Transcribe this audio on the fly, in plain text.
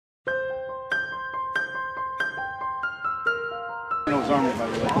Army, by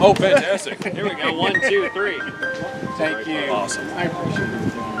the way. Oh, fantastic. Here we go. 1, 2, 3. Thank you. Awesome. I appreciate it.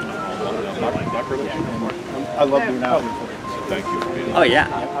 I love doing out here. Thank you. Oh, yeah.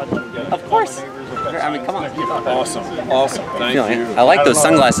 Of course. I mean, come on. Awesome. Awesome. Thank you. I like those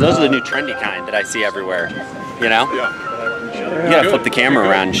sunglasses. Those are the new trendy kind that I see everywhere. You know? Yeah. You gotta flip the camera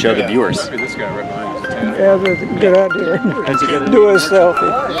around and show the viewers. This guy right behind you. Yeah, that's a good idea. Do a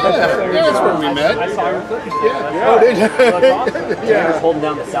selfie. That's where we met. Yeah. Oh, did you? Yeah. Holding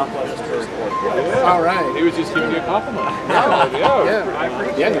down the Southwest Coast. All right. He was just giving you a compliment. Yeah.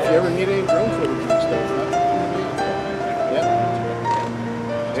 Yeah, and if you ever need any drone footage and stuff.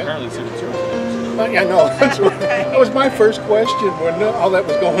 Apparently, Senator Yeah, no. That was my first question when all that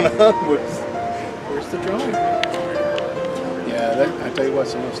was going on was, where's the drone? Yeah, I tell you what,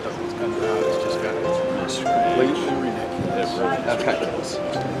 some of the stuff that's coming out is just got completely ridiculous.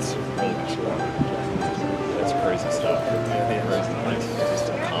 It's really That's crazy stuff. Just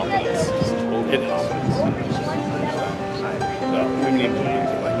confidence. Total confidence. We need to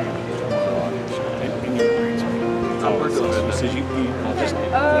like in your brains. Because you just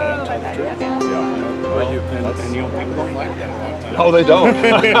and you know, people don't like that a lot of times. Oh, they don't.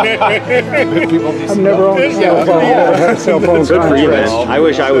 I'm never on a cell phone. Never had a cell phone. Good for you, man. I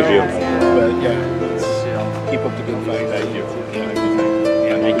wish I was you. But yeah, it's, keep up the good fight. Thank you.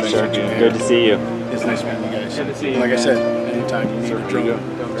 Thank you, sir. Good to see you. It's nice meeting you guys. Good to see you. Like I said, anytime you need a drone,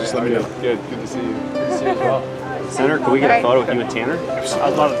 just let me know. Good to see you. Good to see you as well. Senator, can we get a photo with you and Tanner?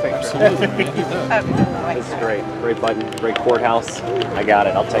 I'd love to think absolutely. This is great. Great button. Great courthouse. I got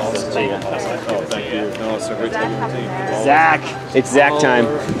it. I'll text this to you. Oh, thank you. No, it's so great to have you on the team. Zach. It's Zach time.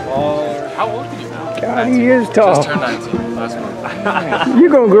 How old are you now? God, he is tall. Just turned 19 last month. You're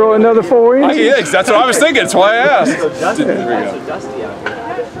going to grow another 4 inches? Yeah, that's what I was thinking. That's why I asked. Dusty. There we go. Dusty out here.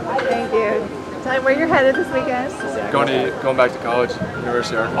 Thank you. Tell me where you're headed this weekend. Going back to college,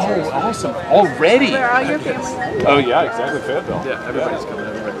 University of Arkansas. Oh, awesome. Already? Where are all your family? Oh, yeah, exactly. Fayetteville. Yeah, everybody's coming.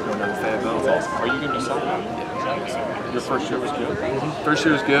 Everybody's going down to Fayetteville. That's awesome. Are you going to be selling out? Yeah. Your first year was good? First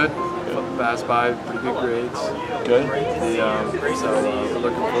year was good. Passed by pretty good grades. Good. So we're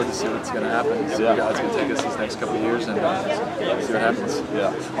looking forward to see what's going to happen. See where God's going to take us these next couple of years and see what happens.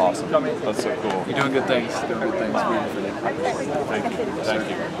 Yeah, awesome. That's so cool. You're doing good things. Doing good things. Rooting for you. Thank you. Thank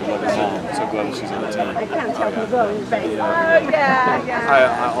you. We love this mom. So glad that she's on the team.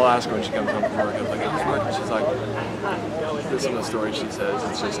 I'll ask her when she comes home from work. I was like, how's work? And she's like, some of the stories she says,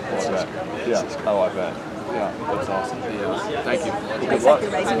 it's just great. Yeah. Oh, I bet. Yeah, that's awesome. Yeah. Thank you. Good luck.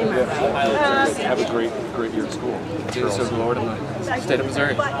 Have a great year at school. Do so, Lord, in the state of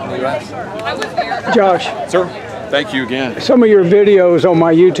Missouri, in the U.S. Josh. Sir, thank you again. Some of your videos on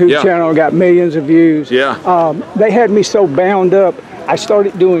my YouTube channel got millions of views. Yeah. They had me so bound up, I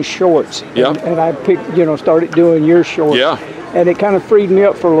started doing shorts. Yeah. And I picked, started doing your shorts. Yeah. And it kind of freed me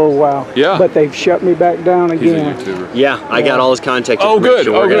up for a little while. Yeah. But they've shut me back down again. He's a YouTuber. Yeah, I got all his contact Oh, good.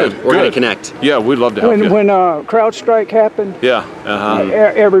 information. Oh, We're gonna connect. Yeah, we'd love to help you. When CrowdStrike happened, Yeah.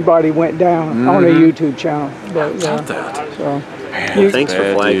 everybody went down on a YouTube channel. But, About that. So, Thanks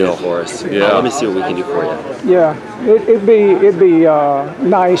for flagging it for us. Yeah. Let me see what we can do for you. yeah, it'd be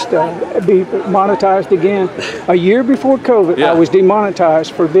nice to be monetized again. A year before COVID, I was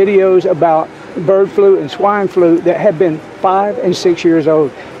demonetized for videos about bird flu and swine flu that had been 5 and 6 years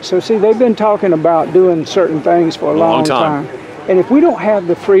old. So see, they've been talking about doing certain things for a long time. And if we don't have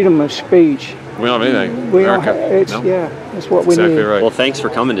the freedom of speech, we don't have anything. we don't have, that's what we need. Right. Well, thanks for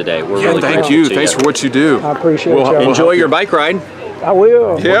coming today. We're really thank grateful you. to Thanks for what you do. I appreciate y'all. Enjoy your bike ride. I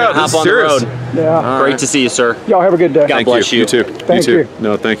will. Yeah, Hop on the road. Yeah. Great to see you, sir. Y'all have a good day. God bless you. You too. Thank you.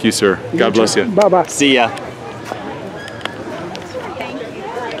 No, thank you, sir. God bless you. Bye-bye. See ya.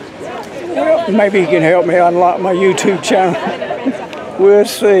 Well, maybe you can help me unlock my YouTube channel. We'll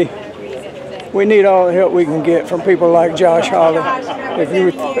see. We need all the help we can get from people like Josh Hawley. If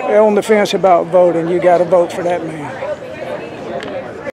you're on the fence about voting, you got to vote for that man.